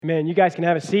Man, you guys can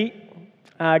have a seat.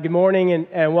 Good morning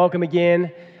and welcome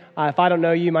again. If I don't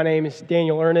know you, my name is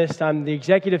Daniel Earnest. I'm the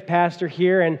executive pastor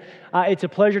here, and it's a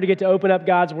pleasure to get to open up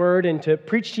God's Word and to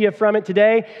preach to you from it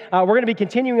today. We're going to be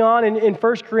continuing on in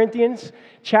 1 Corinthians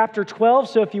chapter 12,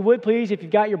 so if you would please, if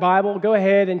you've got your Bible, go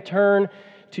ahead and turn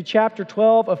to chapter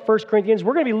 12 of 1 Corinthians.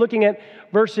 We're going to be looking at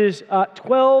verses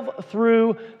 12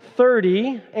 through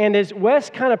 30, and as Wes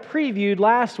kind of previewed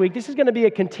last week, this is going to be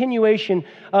a continuation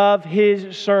of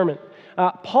his sermon.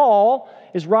 Paul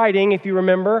is writing, if you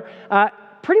remember,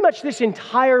 pretty much this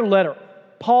entire letter.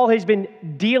 Paul has been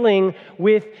dealing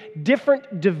with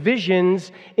different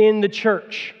divisions in the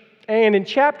church. And in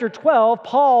chapter 12,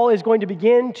 Paul is going to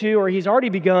begin to, or he's already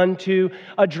begun to,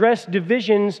 address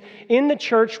divisions in the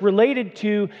church related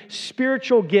to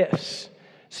spiritual gifts.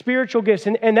 Spiritual gifts.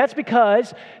 And that's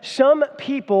because some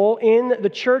people in the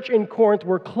church in Corinth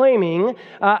were claiming,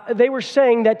 they were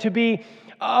saying that to be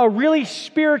a really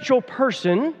spiritual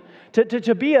person,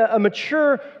 to be a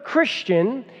mature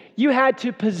Christian, you had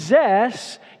to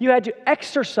possess, you had to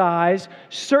exercise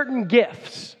certain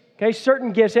gifts. Okay,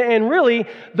 certain gifts, and really,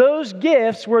 those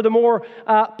gifts were the more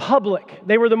public.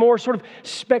 They were the more sort of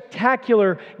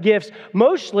spectacular gifts.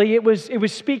 Mostly, it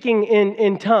was speaking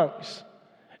in tongues.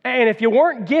 And if you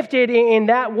weren't gifted in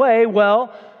that way,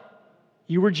 well,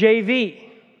 you were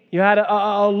JV. You had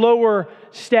a lower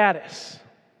status.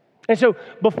 And so,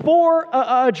 before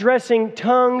addressing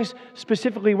tongues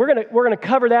specifically, we're going to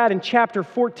cover that in chapter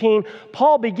 14.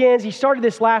 Paul begins, he started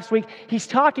this last week, he's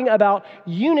talking about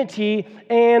unity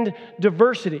and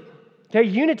diversity. Okay,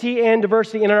 unity and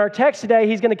diversity. And in our text today,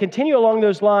 he's going to continue along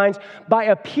those lines by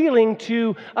appealing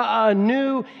to a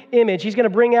new image. He's going to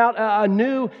bring out a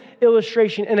new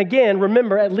illustration. And again,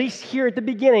 remember, at least here at the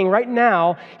beginning, right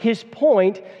now, his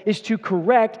point is to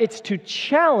correct, it's to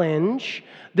challenge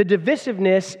the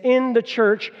divisiveness in the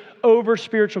church over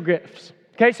spiritual gifts.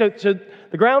 Okay, so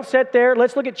the ground's set there.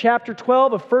 Let's look at chapter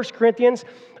 12 of 1 Corinthians.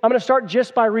 I'm going to start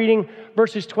just by reading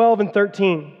verses 12 and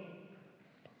 13.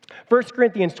 1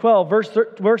 Corinthians 12,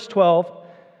 verse 12,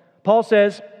 Paul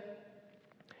says,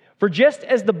 "For just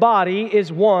as the body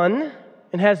is one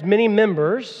and has many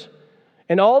members,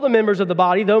 and all the members of the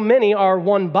body, though many, are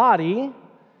one body,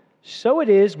 so it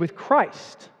is with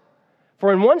Christ.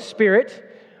 For in one Spirit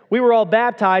we were all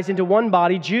baptized into one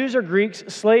body, Jews or Greeks,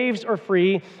 slaves or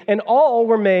free, and all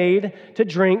were made to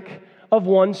drink of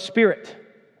one Spirit."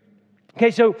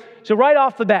 Okay, so right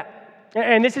off the bat,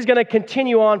 and this is going to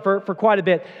continue on for quite a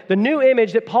bit, the new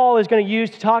image that Paul is going to use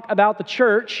to talk about the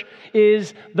church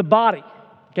is the body.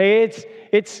 Okay,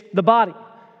 it's the body.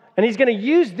 And he's going to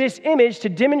use this image to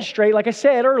demonstrate, like I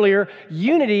said earlier,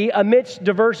 unity amidst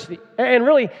diversity. And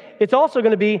really, it's also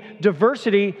going to be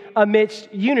diversity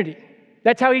amidst unity.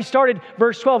 That's how he started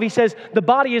verse 12. He says, the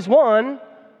body is one,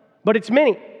 but it's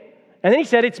many. And then he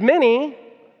said, it's many,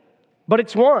 but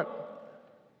it's one.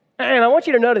 And I want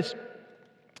you to notice,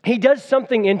 he does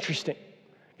something interesting.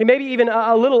 And maybe even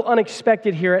a little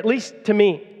unexpected here, at least to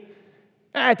me.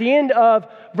 At the end of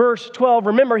verse 12,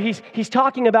 remember, he's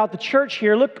talking about the church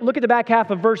here. Look at the back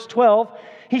half of verse 12.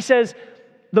 He says,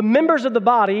 the members of the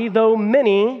body, though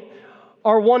many,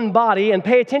 are one body. And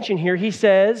pay attention here. He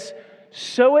says,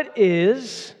 so it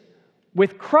is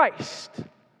with Christ.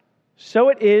 So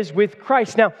it is with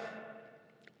Christ. Now,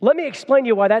 let me explain to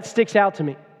you why that sticks out to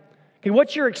me. Okay,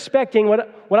 what you're expecting,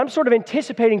 what I'm sort of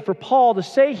anticipating for Paul to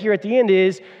say here at the end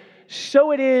is,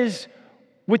 so it is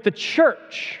with the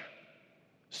church.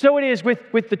 So it is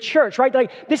with the church, right?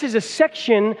 Like, this is a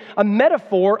section, a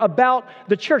metaphor about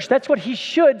the church. That's what he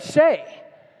should say.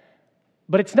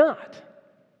 But it's not.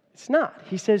 It's not.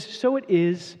 He says, so it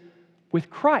is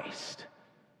with Christ.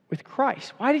 With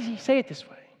Christ. Why does he say it this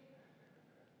way?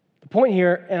 The point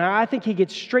here, and I think he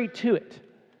gets straight to it,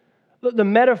 the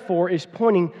metaphor is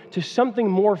pointing to something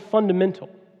more fundamental,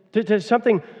 to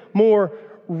something more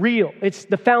real. It's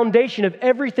the foundation of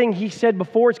everything he said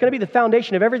before. It's going to be the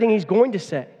foundation of everything he's going to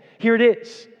say. Here it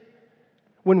is.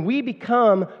 When we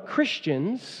become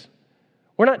Christians,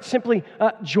 we're not simply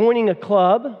joining a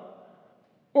club,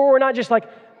 or we're not just like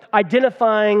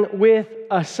identifying with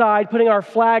a side, putting our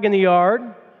flag in the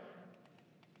yard.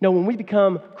 No, when we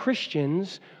become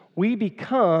Christians, we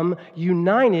become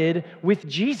united with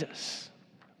Jesus.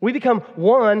 We become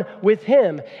one with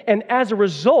Him. And as a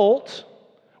result,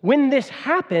 when this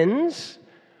happens,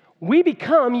 we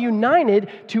become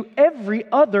united to every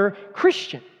other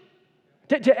Christian.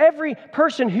 To every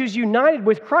person who's united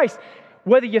with Christ.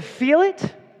 Whether you feel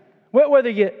it, whether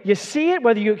you see it,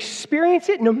 whether you experience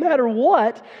it, no matter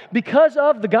what, because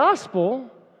of the gospel,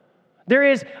 There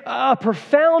is a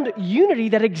profound unity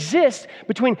that exists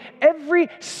between every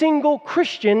single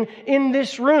Christian in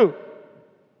this room.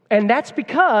 And that's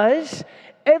because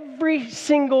every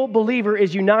single believer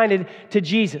is united to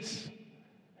Jesus.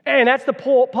 And that's the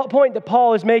point that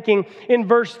Paul is making in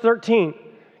verse 13.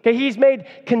 Okay, he's made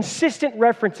consistent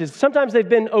references. Sometimes they've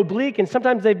been oblique and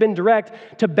sometimes they've been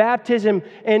direct to baptism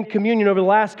and communion over the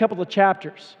last couple of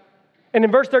chapters. And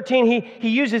in verse 13, he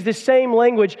uses this same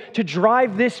language to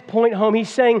drive this point home. He's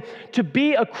saying to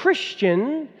be a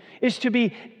Christian is to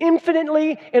be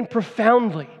infinitely and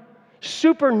profoundly,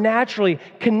 supernaturally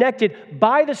connected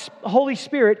by the Holy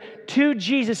Spirit to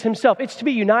Jesus himself. It's to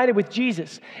be united with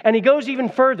Jesus. And he goes even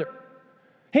further.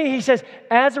 He says,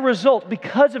 as a result,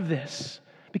 because of this,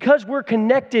 because we're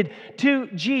connected to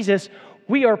Jesus,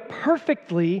 we are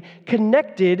perfectly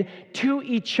connected to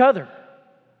each other,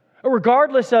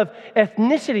 regardless of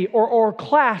ethnicity or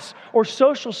class or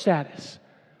social status.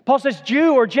 Paul says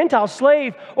Jew or Gentile,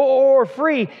 slave or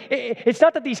free. It's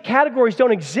not that these categories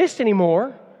don't exist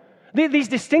anymore. These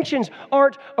distinctions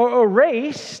aren't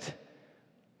erased.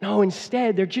 No,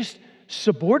 instead, they're just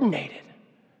subordinated.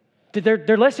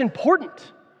 They're less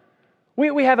important.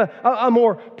 We have a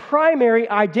more primary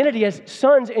identity as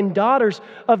sons and daughters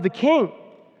of the King.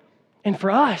 And for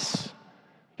us,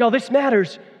 y'all, this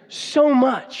matters so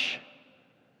much.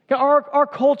 Our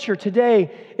culture today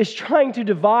is trying to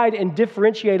divide and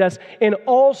differentiate us in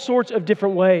all sorts of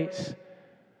different ways.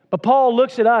 But Paul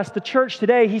looks at us, the church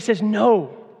today, he says,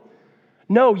 no,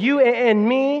 you and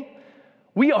me,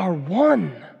 we are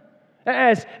one.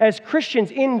 As Christians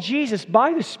in Jesus,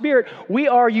 by the Spirit, we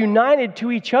are united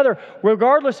to each other,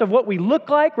 regardless of what we look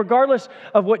like, regardless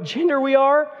of what gender we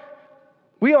are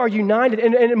united.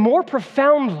 And more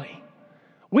profoundly,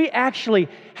 we actually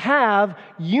have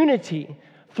unity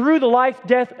through the life,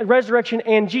 death, resurrection,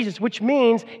 and Jesus, which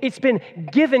means it's been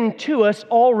given to us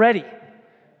already.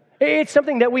 It's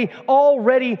something that we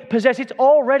already possess. It's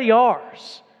already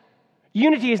ours.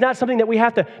 Unity is not something that we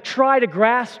have to try to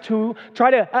grasp to,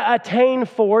 try to attain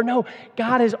for. No,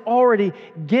 God has already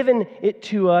given it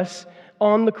to us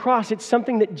on the cross. It's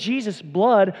something that Jesus'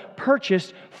 blood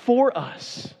purchased for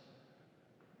us.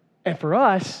 And for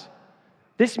us,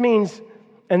 this means,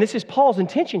 and this is Paul's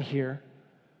intention here,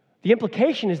 the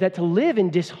implication is that to live in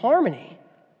disharmony,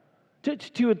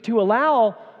 to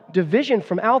allow division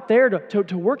from out there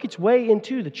to work its way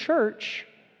into the church,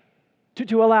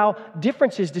 to allow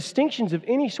differences, distinctions of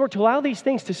any sort, to allow these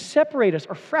things to separate us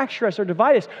or fracture us or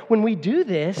divide us. When we do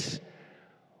this,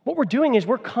 what we're doing is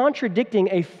we're contradicting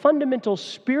a fundamental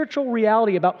spiritual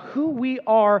reality about who we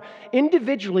are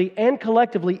individually and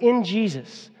collectively in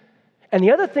Jesus. And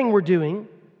the other thing we're doing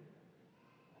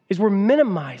is we're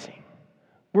minimizing,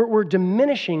 we're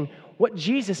diminishing what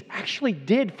Jesus actually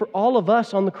did for all of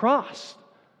us on the cross.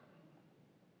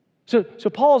 So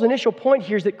Paul's initial point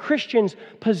here is that Christians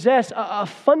possess a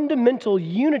fundamental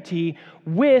unity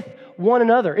with one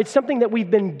another. It's something that we've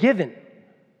been given.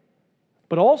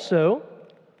 But also,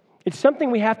 it's something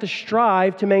we have to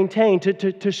strive to maintain,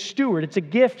 to steward. It's a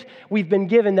gift we've been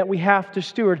given that we have to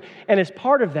steward. And as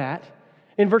part of that,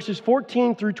 in verses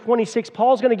 14 through 26,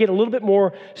 Paul's going to get a little bit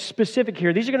more specific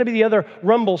here. These are going to be the other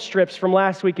rumble strips from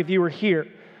last week if you were here.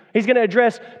 He's going to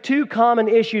address two common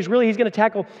issues. Really, he's going to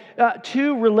tackle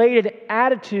two related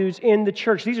attitudes in the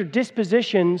church. These are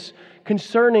dispositions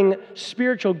concerning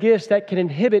spiritual gifts that can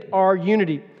inhibit our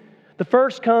unity. The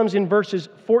first comes in verses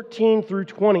 14 through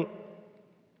 20.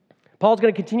 Paul's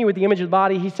going to continue with the image of the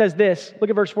body. He says this. Look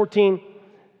at verse 14.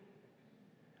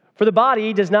 For the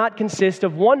body does not consist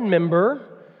of one member,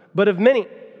 but of many.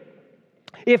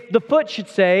 If the foot should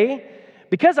say,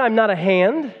 because I'm not a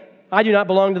hand, I do not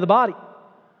belong to the body,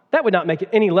 that would not make it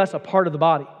any less a part of the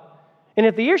body. And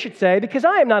if the ear should say, because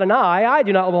I am not an eye, I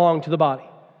do not belong to the body,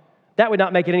 that would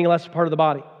not make it any less a part of the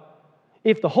body.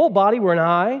 If the whole body were an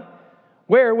eye,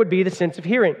 where would be the sense of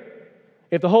hearing?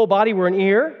 If the whole body were an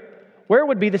ear, where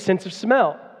would be the sense of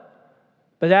smell?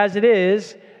 But as it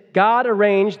is, God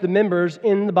arranged the members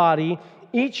in the body,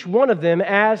 each one of them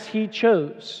as He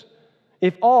chose.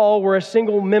 If all were a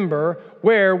single member,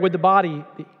 where would the body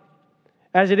be?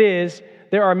 As it is,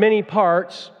 there are many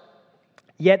parts,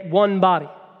 yet one body.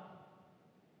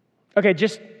 Okay,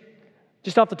 just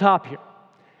off the top here.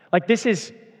 Like, this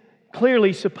is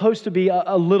clearly supposed to be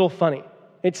a little funny.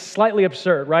 It's slightly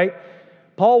absurd, right?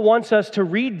 Paul wants us to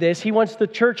read this. He wants the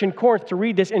church in Corinth to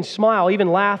read this and smile, even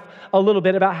laugh a little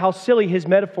bit about how silly his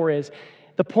metaphor is.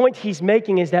 The point he's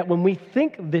making is that when we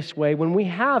think this way, when we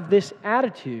have this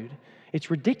attitude,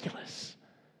 it's ridiculous.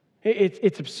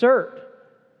 It's absurd.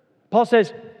 Paul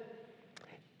says,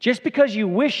 just because you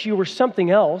wish you were something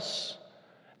else,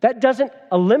 That doesn't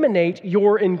eliminate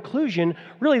your inclusion.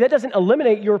 Really, that doesn't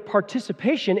eliminate your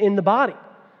participation in the body.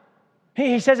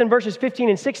 He says in verses 15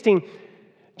 and 16,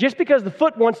 just because the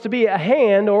foot wants to be a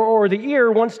hand or the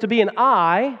ear wants to be an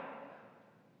eye,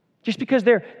 just because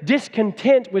they're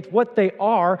discontent with what they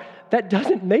are, that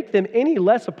doesn't make them any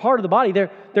less a part of the body.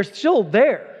 They're still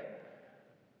there.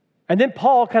 And then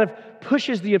Paul kind of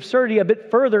pushes the absurdity a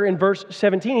bit further in verse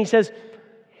 17. He says,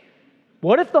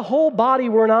 what if the whole body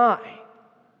were an eye?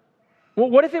 Well,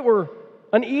 what if it were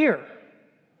an ear?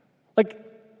 Like,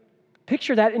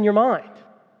 picture that in your mind.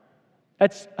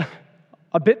 That's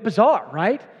a bit bizarre,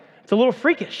 right? It's a little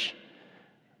freakish.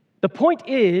 The point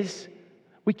is,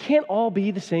 we can't all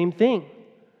be the same thing.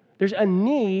 There's a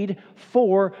need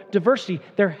for diversity.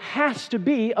 There has to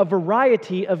be a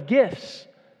variety of gifts.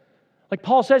 Like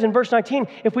Paul says in verse 19,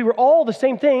 if we were all the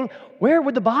same thing, where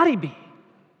would the body be?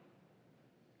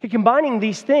 Combining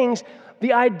these things,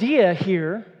 the idea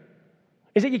here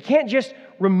is that you can't just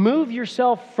remove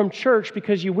yourself from church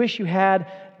because you wish you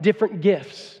had different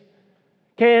gifts.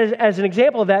 Okay, as an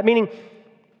example of that, meaning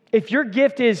if your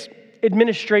gift is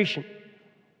administration,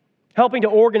 helping to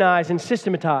organize and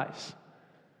systematize,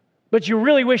 but you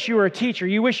really wish you were a teacher,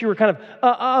 you wish you were kind of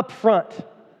up front,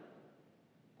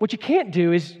 what you can't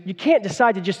do is you can't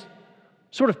decide to just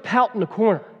sort of pout in the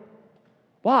corner.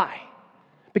 Why?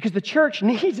 Because the church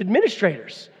needs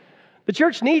administrators. The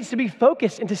church needs to be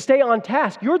focused and to stay on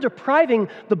task. You're depriving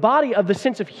the body of the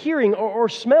sense of hearing or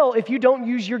smell if you don't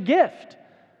use your gift.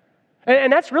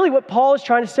 And that's really what Paul is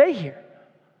trying to say here.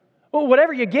 Well,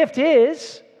 whatever your gift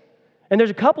is, and there's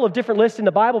a couple of different lists in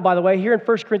the Bible, by the way, here in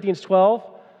 1 Corinthians 12,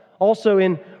 also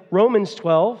in Romans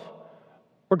 12.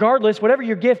 Regardless, whatever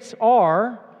your gifts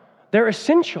are, they're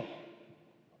essential.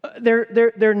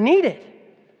 They're needed.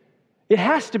 It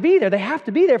has to be there. They have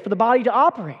to be there for the body to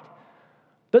operate.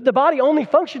 The body only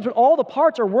functions when all the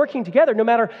parts are working together, no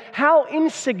matter how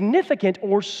insignificant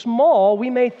or small we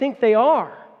may think they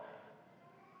are.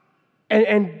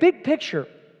 And big picture,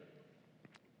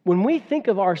 when we think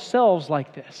of ourselves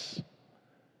like this,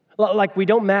 like we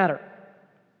don't matter,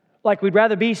 like we'd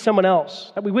rather be someone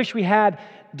else, that we wish we had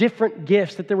different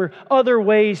gifts, that there were other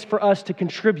ways for us to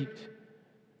contribute,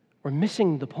 we're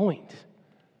missing the point.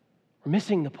 We're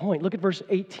missing the point. Look at verse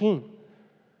 18.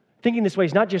 Thinking this way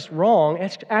is not just wrong,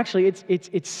 actually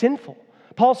it's sinful.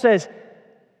 Paul says,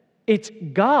 it's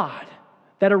God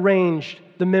that arranged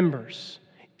the members,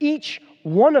 each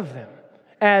one of them,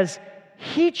 as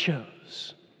He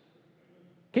chose.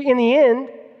 Okay, in the end,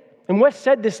 and Wes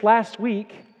said this last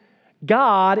week,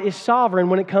 God is sovereign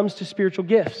when it comes to spiritual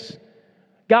gifts.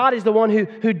 God is the one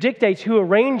who dictates, who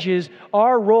arranges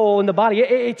our role in the body.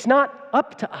 It's not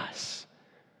up to us.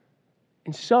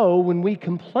 And so when we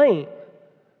complain,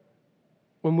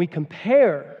 when we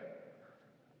compare,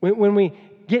 when we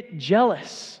get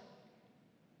jealous,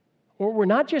 we're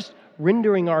not just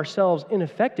rendering ourselves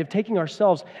ineffective, taking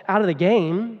ourselves out of the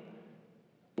game.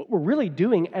 What we're really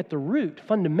doing at the root,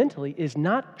 fundamentally, is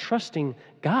not trusting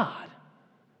God.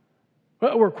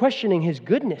 We're questioning His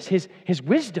goodness, His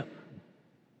wisdom.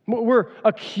 We're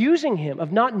accusing Him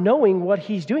of not knowing what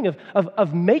He's doing,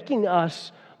 of making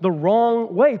us the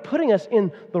wrong way, putting us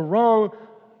in the wrong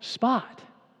spot.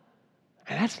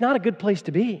 And that's not a good place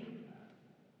to be.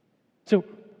 So,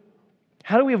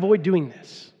 how do we avoid doing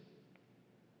this?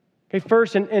 Okay,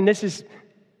 first, and this is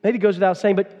maybe goes without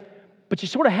saying, but you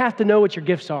sort of have to know what your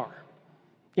gifts are.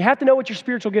 You have to know what your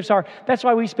spiritual gifts are. That's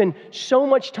why we spend so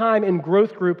much time in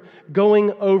growth group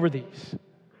going over these.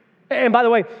 And by the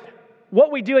way,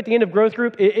 what we do at the end of growth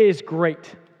group is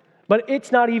great. But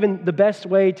it's not even the best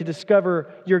way to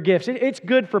discover your gifts. It's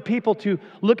good for people to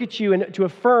look at you and to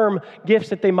affirm gifts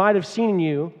that they might have seen in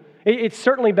you. It's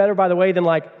certainly better, by the way, than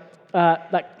like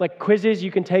quizzes you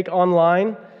can take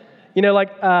online. You know,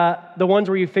 like the ones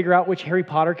where you figure out which Harry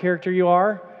Potter character you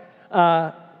are.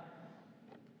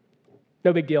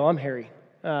 No big deal, I'm Harry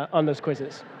on those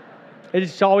quizzes. It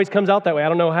just always comes out that way. I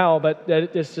don't know how, but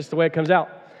it's just the way it comes out.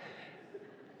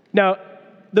 Now,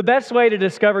 the best way to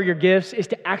discover your gifts is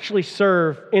to actually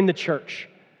serve in the church,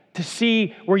 to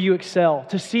see where you excel,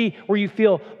 to see where you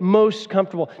feel most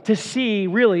comfortable, to see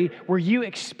really where you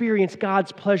experience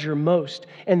God's pleasure most.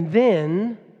 And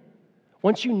then,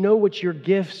 once you know what your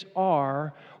gifts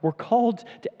are, we're called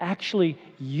to actually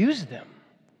use them.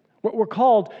 We're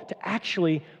called to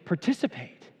actually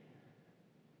participate.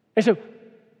 And so,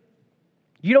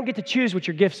 you don't get to choose what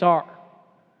your gifts are.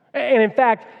 And in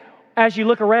fact, as you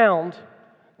look around,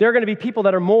 there are going to be people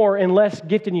that are more and less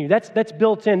gifted than you. That's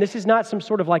built in. This is not some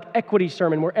sort of like equity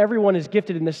sermon where everyone is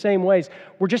gifted in the same ways.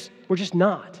 We're just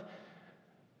not.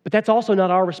 But that's also not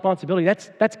our responsibility.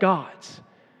 That's God's.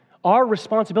 Our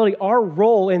responsibility, our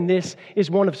role in this is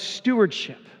one of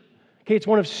stewardship. Okay, it's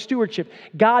one of stewardship.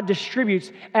 God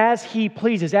distributes as He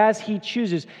pleases, as He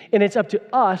chooses, and it's up to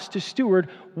us to steward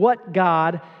what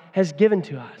God has given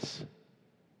to us.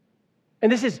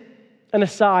 And this is an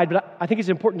aside, but I think it's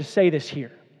important to say this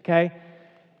here, okay?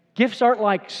 Gifts aren't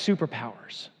like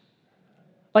superpowers.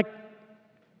 Like,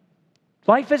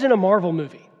 life isn't a Marvel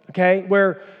movie, okay,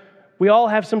 where we all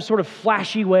have some sort of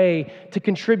flashy way to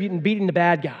contribute in beating the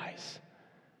bad guys.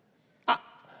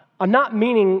 I'm not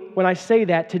meaning when I say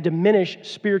that to diminish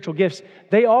spiritual gifts.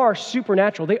 They are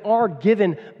supernatural. They are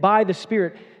given by the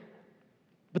Spirit.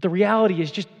 But the reality is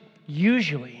just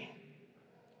usually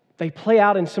they play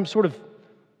out in some sort of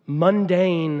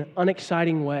mundane,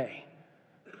 unexciting way.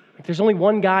 Like there's only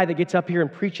one guy that gets up here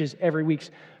and preaches every week.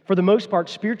 For the most part,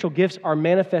 spiritual gifts are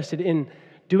manifested in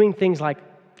doing things like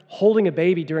holding a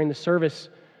baby during the service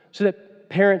so that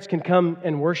parents can come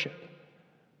and worship.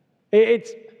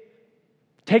 It's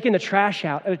taking the trash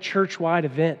out at a church-wide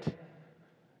event.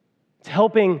 It's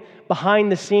helping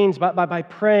behind the scenes by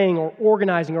praying or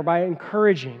organizing or by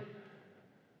encouraging.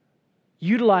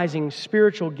 Utilizing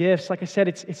spiritual gifts. Like I said,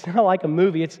 it's not like a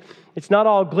movie. It's not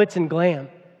all glitz and glam.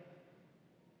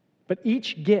 But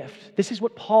each gift, this is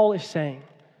what Paul is saying.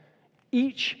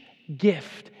 Each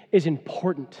gift is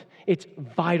important. It's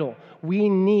vital. We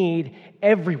need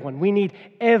everyone. We need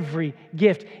every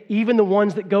gift, even the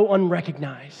ones that go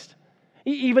unrecognized,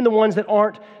 even the ones that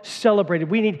aren't celebrated.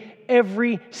 We need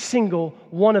every single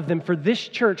one of them for this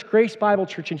church, Grace Bible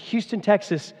Church in Houston,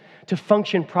 Texas, to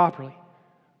function properly.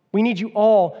 We need you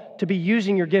all to be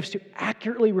using your gifts to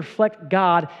accurately reflect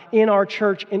God in our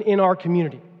church and in our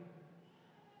community.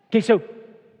 Okay, so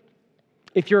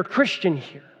if you're a Christian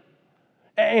here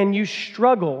and you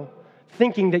struggle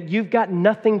thinking that you've got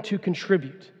nothing to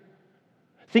contribute,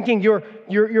 thinking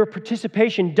your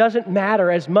participation doesn't matter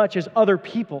as much as other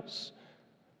people's,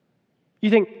 you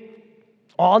think,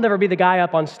 oh, I'll never be the guy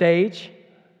up on stage.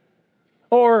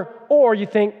 Or you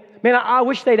think, man, I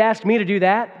wish they'd ask me to do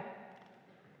that.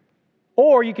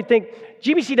 Or you could think,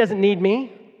 GBC doesn't need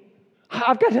me.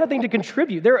 I've got nothing to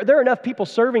contribute. There are enough people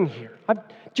serving here. I've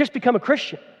just become a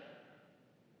Christian.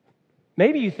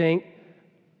 Maybe you think,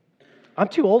 I'm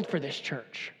too old for this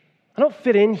church. I don't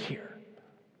fit in here.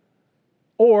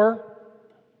 Or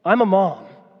I'm a mom,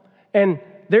 and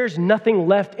there's nothing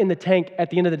left in the tank at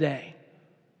the end of the day.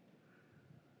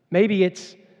 Maybe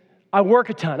it's, I work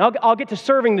a ton. I'll get to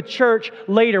serving the church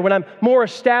later when I'm more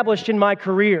established in my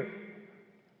career.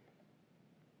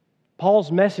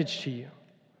 Paul's message to you,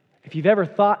 if you've ever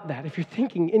thought that, if you're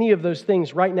thinking any of those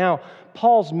things right now,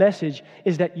 Paul's message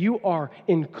is that you are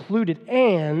included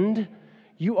and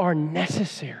you are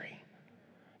necessary.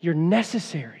 You're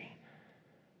necessary.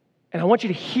 And I want you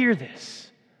to hear this.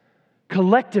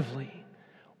 Collectively,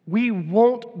 we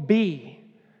won't be,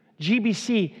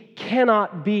 GBC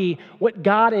cannot be what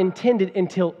God intended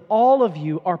until all of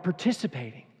you are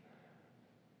participating.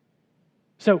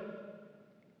 So,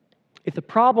 if the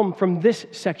problem from this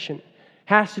section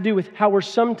has to do with how we're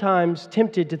sometimes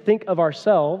tempted to think of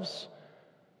ourselves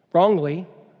wrongly,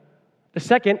 the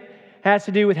second has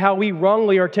to do with how we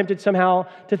wrongly are tempted somehow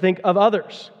to think of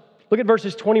others. Look at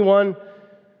verses 21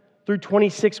 through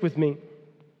 26 with me.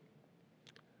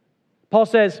 Paul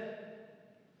says,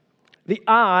 the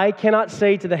eye cannot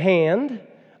say to the hand,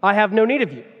 I have no need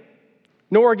of you,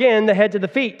 nor again the head to the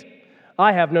feet,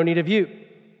 I have no need of you.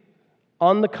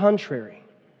 On the contrary,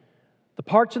 the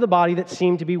parts of the body that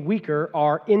seem to be weaker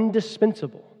are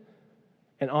indispensable.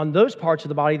 And on those parts of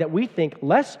the body that we think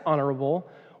less honorable,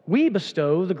 we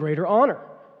bestow the greater honor.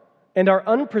 And our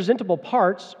unpresentable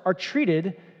parts are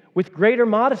treated with greater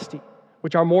modesty,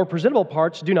 which our more presentable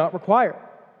parts do not require.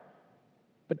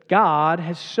 But God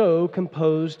has so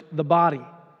composed the body,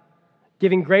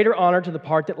 giving greater honor to the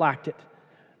part that lacked it,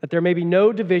 that there may be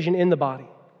no division in the body,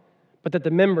 but that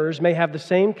the members may have the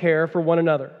same care for one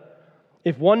another.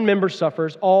 If one member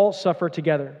suffers, all suffer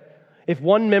together. If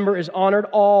one member is honored,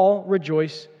 all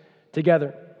rejoice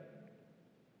together.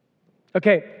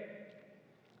 Okay,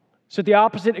 so at the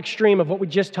opposite extreme of what we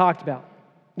just talked about,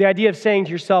 the idea of saying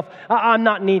to yourself, I'm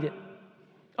not needed.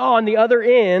 On the other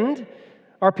end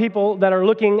are people that are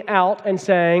looking out and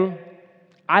saying,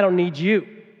 I don't need you.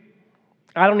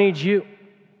 I don't need you.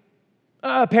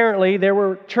 Apparently, there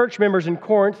were church members in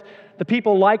Corinth. The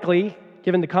people likely,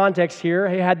 given the context here,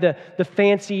 had the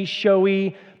fancy,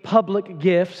 showy, public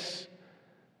gifts.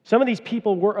 Some of these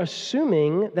people were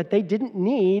assuming that they didn't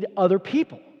need other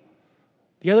people,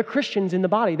 the other Christians in the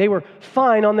body. They were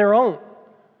fine on their own.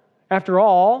 After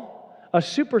all, a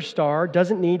superstar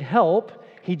doesn't need help.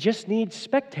 He just needs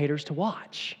spectators to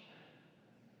watch.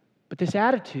 But this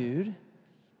attitude,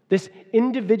 this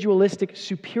individualistic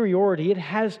superiority, it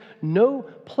has no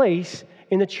place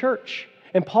in the church.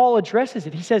 And Paul addresses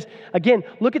it. He says, again,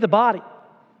 look at the body.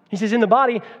 He says, in the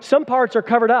body, some parts are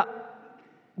covered up.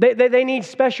 They need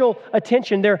special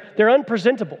attention. They're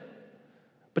unpresentable.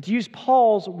 But to use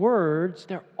Paul's words,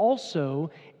 they're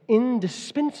also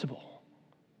indispensable.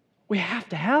 We have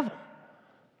to have them.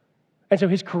 And so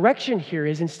his correction here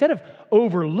is, instead of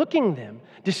overlooking them,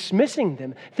 dismissing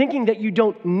them, thinking that you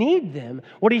don't need them,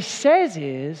 what he says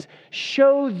is,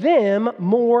 show them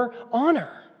more honor.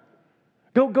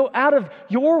 Go out of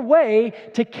your way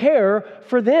to care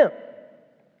for them.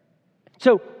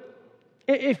 So,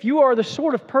 if you are the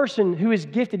sort of person who is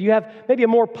gifted, you have maybe a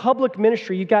more public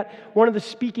ministry, you've got one of the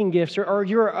speaking gifts, or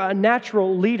you're a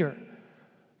natural leader,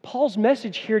 Paul's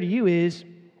message here to you is,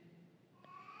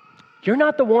 you're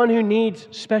not the one who needs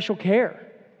special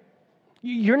care.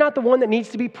 You're not the one that needs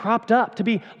to be propped up, to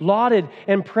be lauded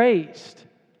and praised.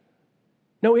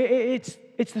 No, it's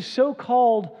the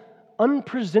so-called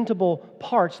unpresentable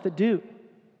parts that do.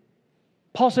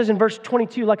 Paul says in verse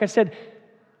 22, like I said,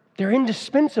 they're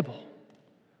indispensable.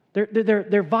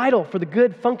 They're vital for the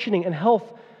good functioning and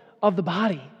health of the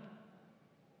body.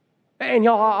 And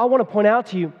y'all, I want to point out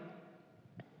to you,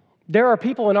 there are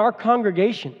people in our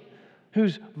congregation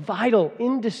whose vital,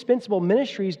 indispensable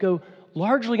ministries go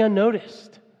largely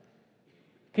unnoticed.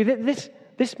 Okay,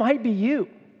 this might be you.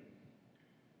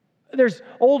 There's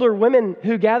older women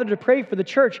who gather to pray for the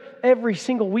church every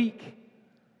single week.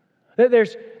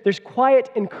 There's quiet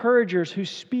encouragers who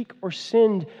speak or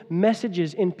send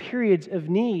messages in periods of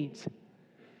needs.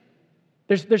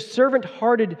 There's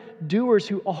servant-hearted doers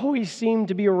who always seem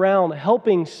to be around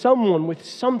helping someone with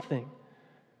something.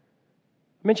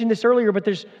 I mentioned this earlier, but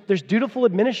there's dutiful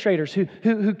administrators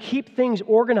who keep things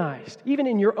organized, even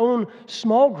in your own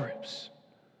small groups.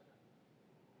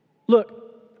 Look,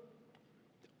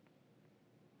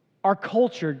 our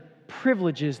culture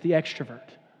privileges the extrovert,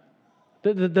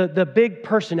 the big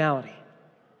personality.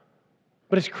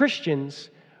 But as Christians,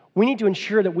 we need to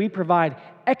ensure that we provide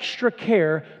extra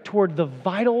care toward the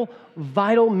vital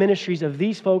ministries of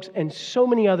these folks and so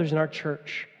many others in our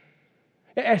church.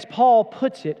 As Paul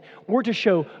puts it, we're to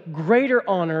show greater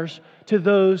honors to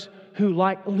those who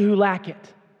lack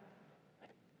it.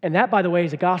 And that, by the way,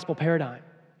 is a gospel paradigm,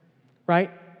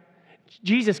 right?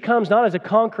 Jesus comes not as a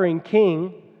conquering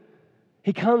king.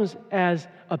 He comes as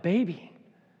a baby,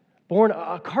 born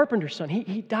a carpenter's son.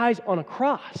 He dies on a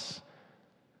cross.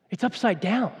 It's upside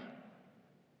down.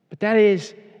 But that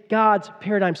is God's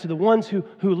paradigm. So the ones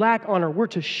who lack honor, we're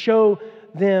to show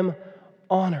them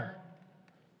honor.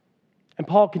 And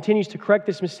Paul continues to correct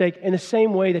this mistake in the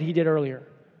same way that he did earlier.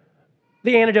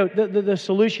 The antidote, the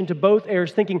solution to both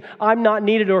errors, thinking I'm not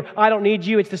needed or I don't need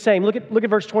you, it's the same. Look at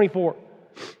verse 24.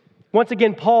 Once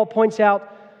again, Paul points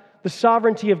out the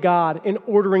sovereignty of God in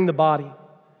ordering the body.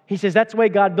 He says that's the way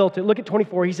God built it. Look at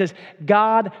 24. He says,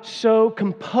 God so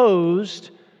composed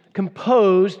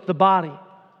the body.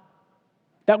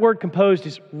 That word composed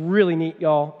is really neat,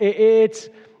 y'all. It's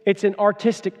an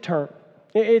artistic term.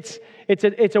 It's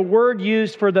a word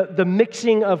used for the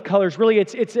mixing of colors. Really,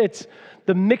 it's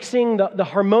the mixing, the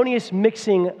harmonious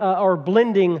mixing or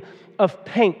blending of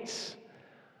paints.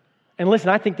 And listen,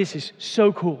 I think this is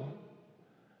so cool.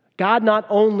 God not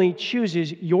only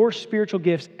chooses your spiritual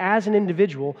gifts as an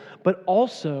individual, but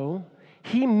also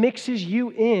He mixes you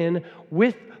in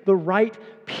with the right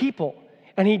people.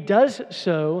 And He does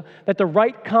so that the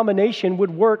right combination would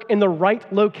work in the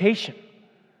right location.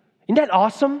 Isn't that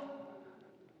awesome?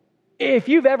 If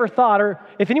you've ever thought, or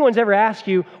if anyone's ever asked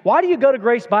you, why do you go to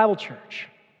Grace Bible Church?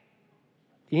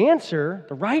 The answer,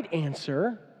 the right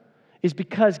answer, is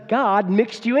because God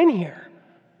mixed you in here.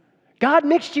 God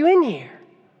mixed you in here.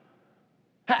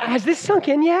 Has this sunk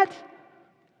in yet?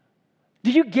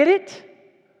 Do you get it?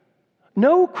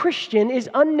 No Christian is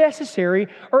unnecessary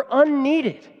or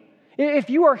unneeded. If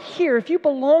you are here, if you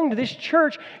belong to this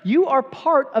church, you are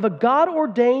part of a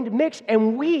God-ordained mix,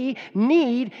 and we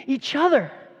need each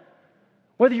other.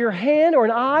 Whether you're a hand or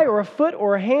an eye or a foot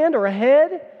or a hand or a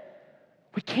head,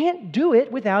 we can't do it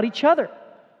without each other.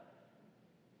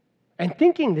 And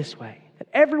thinking this way, that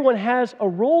everyone has a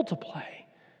role to play,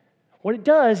 what it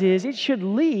does is it should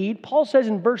lead, Paul says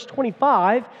in verse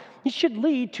 25, it should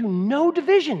lead to no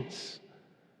divisions.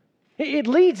 It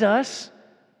leads us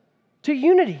to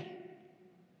unity.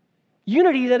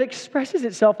 Unity that expresses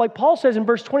itself, like Paul says in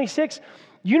verse 26,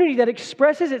 unity that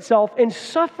expresses itself in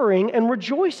suffering and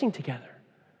rejoicing together.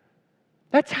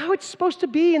 That's how it's supposed to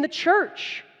be in the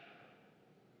church.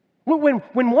 When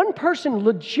one person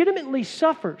legitimately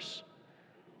suffers,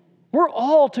 we're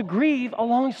all to grieve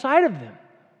alongside of them.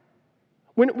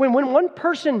 When one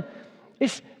person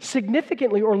is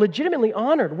significantly or legitimately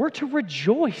honored, we're to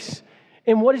rejoice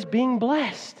in what is being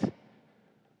blessed.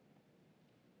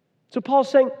 So Paul's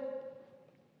saying,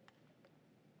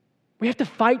 we have to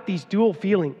fight these dual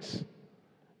feelings.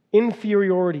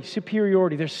 Inferiority,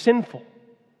 superiority, they're sinful.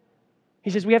 He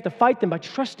says we have to fight them by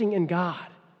trusting in God.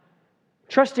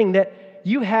 Trusting that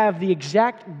you have the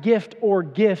exact gift or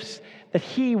gifts that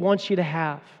He wants you to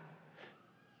have.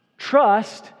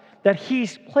 Trust that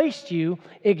He's placed you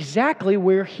exactly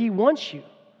where He wants you.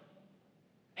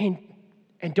 And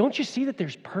don't you see that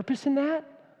there's purpose in that?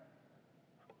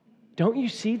 Don't you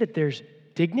see that there's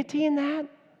dignity in that?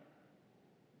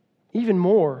 Even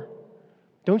more,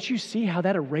 don't you see how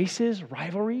that erases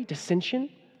rivalry, dissension,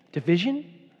 division?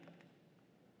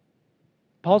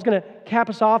 Paul's going to cap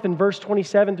us off in verse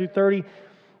 27 through 30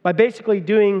 by basically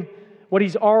doing what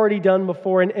he's already done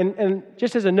before. And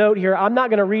just as a note here, I'm not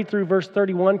going to read through verse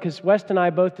 31 because West and I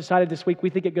both decided this week we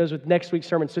think it goes with next week's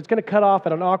sermon. So it's going to cut off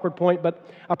at an awkward point, but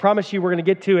I promise you we're going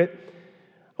to get to it.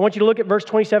 I want you to look at verse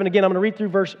 27 again. I'm going to read through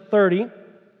verse 30.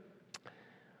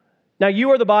 Now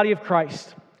you are the body of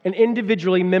Christ, and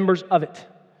individually members of it.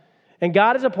 And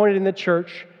God has appointed in the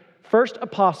church first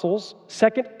apostles,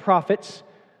 second prophets,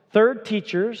 third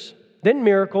teachers, then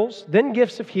miracles, then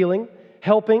gifts of healing,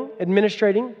 helping,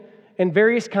 administrating, and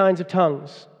various kinds of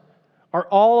tongues. Are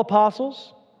all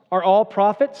apostles? Are all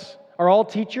prophets? Are all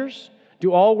teachers?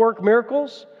 Do all work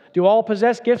miracles? Do all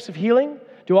possess gifts of healing?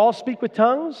 Do all speak with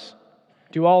tongues?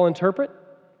 Do all interpret?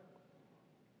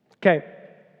 Okay.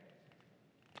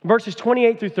 Verses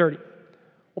 28 through 30.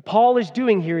 What Paul is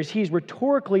doing here is he's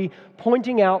rhetorically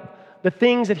pointing out the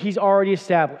things that he's already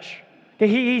established. Okay,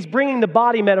 he's bringing the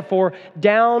body metaphor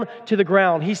down to the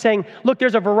ground. He's saying, look,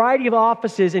 there's a variety of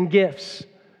offices and gifts,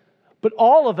 but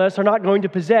all of us are not going to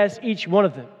possess each one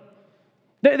of them.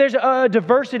 There's a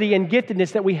diversity and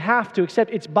giftedness that we have to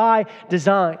accept. It's by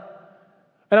design.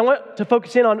 And I want to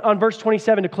focus in on verse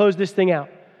 27 to close this thing out.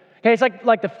 Okay, it's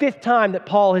like the fifth time that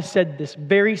Paul has said this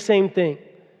very same thing.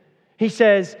 He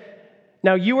says,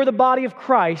 now you are the body of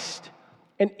Christ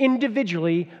and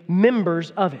individually members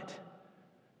of it.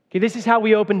 Okay, this is how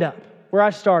we opened up, where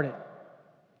I started.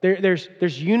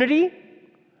 There's unity.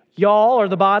 Y'all are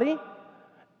the body.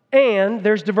 And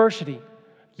there's diversity.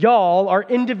 Y'all are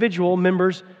individual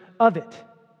members of it.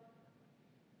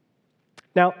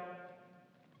 Now,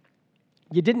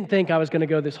 you didn't think I was going to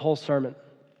go this whole sermon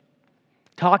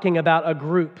talking about a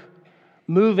group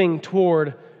moving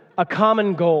toward a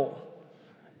common goal.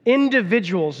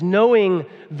 Individuals knowing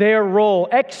their role,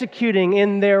 executing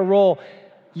in their role.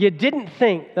 You didn't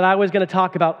think that I was going to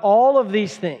talk about all of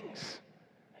these things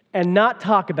and not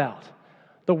talk about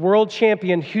the world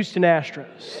champion Houston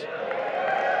Astros.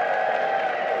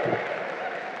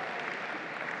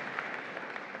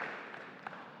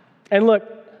 And look,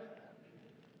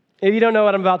 if you don't know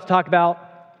what I'm about to talk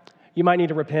about, you might need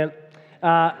to repent.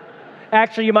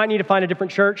 Actually, you might need to find a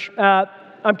different church.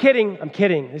 I'm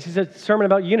kidding. This is a sermon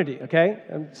about unity, okay?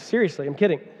 Seriously, I'm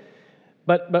kidding.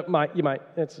 But you might.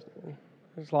 There's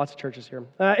lots of churches here.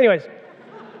 Anyways,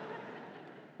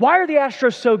 why are the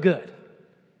Astros so good?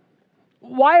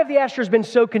 Why have the Astros been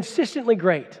so consistently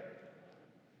great?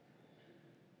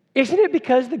 Isn't it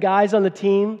because the guys on the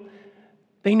team,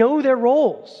 they know their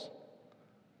roles?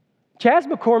 Chas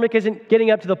McCormick isn't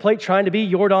getting up to the plate trying to be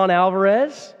Yordan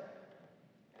Alvarez.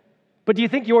 But do you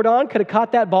think Yordan could have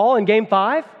caught that ball in Game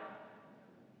 5?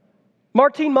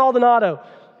 Martin Maldonado,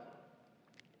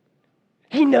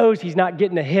 he knows he's not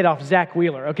getting a hit off Zach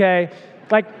Wheeler, okay?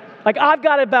 Like I've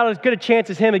got about as good a chance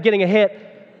as him at getting a hit.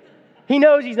 He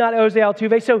knows he's not Jose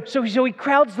Altuve, so he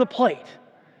crowds the plate,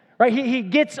 right? He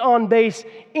gets on base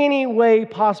any way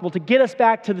possible to get us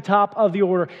back to the top of the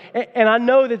order. And I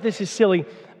know that this is silly,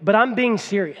 but I'm being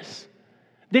serious.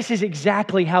 This is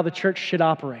exactly how the church should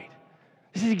operate.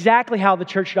 This is exactly how the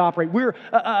church should operate. We're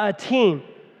a team.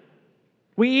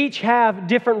 We each have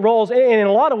different roles. And in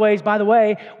a lot of ways, by the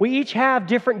way, we each have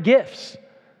different gifts.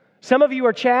 Some of you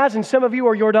are Chaz and some of you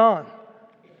are Yordan.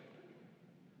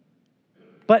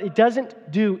 But it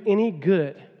doesn't do any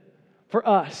good for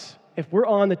us if we're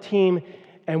on the team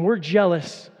and we're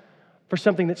jealous for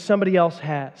something that somebody else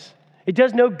has. It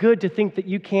does no good to think that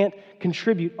you can't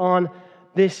contribute on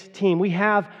this team. We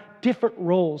have different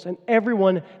roles, and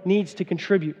everyone needs to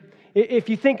contribute. If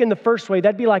you think in the first way,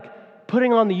 that'd be like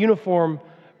putting on the uniform,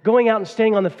 going out and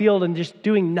standing on the field and just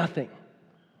doing nothing.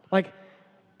 Like,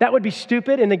 that would be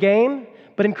stupid in the game,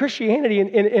 but in Christianity,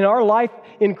 in our life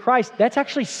in Christ, that's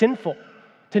actually sinful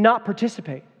to not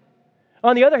participate.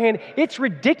 On the other hand, it's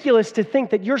ridiculous to think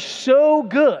that you're so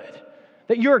good,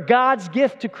 that you're God's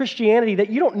gift to Christianity, that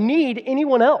you don't need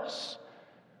anyone else.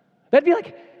 That'd be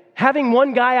like having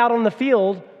one guy out on the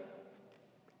field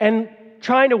and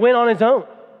trying to win on his own.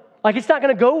 Like, it's not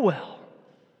going to go well.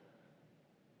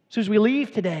 So as we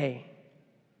leave today,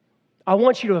 I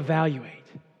want you to evaluate.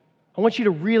 I want you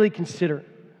to really consider,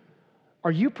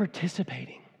 are you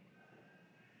participating?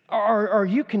 Are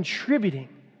you contributing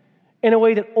in a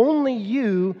way that only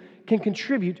you can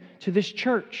contribute to this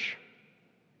church?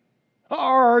 Or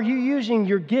are you using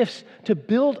your gifts to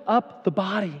build up the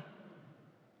body?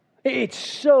 It's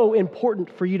so important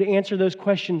for you to answer those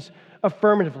questions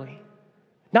affirmatively.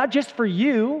 Not just for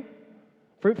you,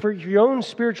 for your own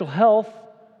spiritual health,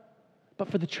 but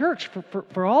for the church,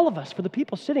 for all of us, for the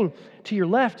people sitting to your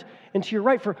left and to your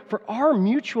right, for our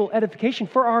mutual edification,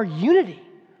 for our unity.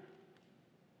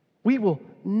 We will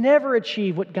never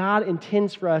achieve what God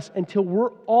intends for us until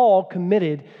we're all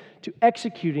committed to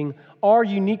executing our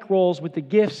unique roles with the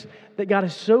gifts that God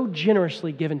has so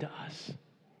generously given to us.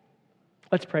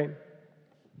 Let's pray.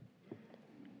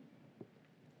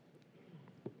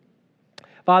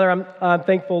 Father, I'm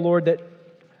thankful, Lord, that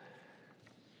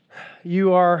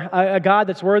you are a God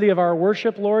that's worthy of our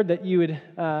worship, Lord, that you would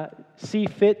see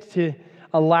fit to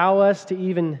allow us to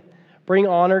even bring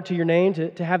honor to your name,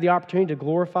 to have the opportunity to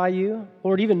glorify you.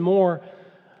 Lord, even more,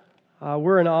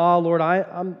 we're in awe, Lord.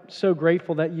 I'm so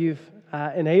grateful that you've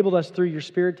enabled us through your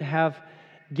Spirit to have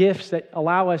gifts that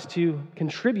allow us to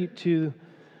contribute to,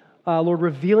 Lord,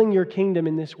 revealing your kingdom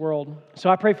in this world. So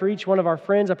I pray for each one of our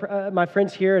friends, my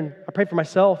friends here, and I pray for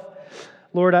myself.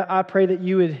 Lord, I pray that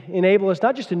you would enable us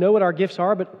not just to know what our gifts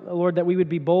are, but, Lord, that we would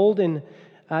be bold in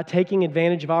taking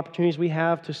advantage of opportunities we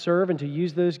have to serve and to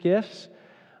use those gifts.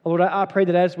 Lord, I pray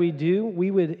that as we do, we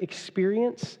would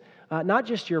experience not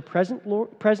just your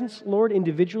presence, Lord,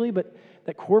 individually, but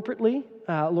that corporately,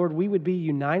 Lord, we would be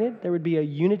united. There would be a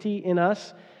unity in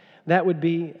us that would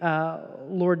be,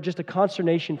 Lord, just a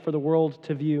consternation for the world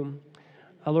to view.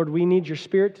 Lord, we need your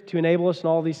Spirit to enable us in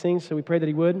all these things, so we pray that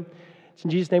he would. It's in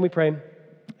Jesus' name we pray.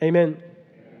 Amen.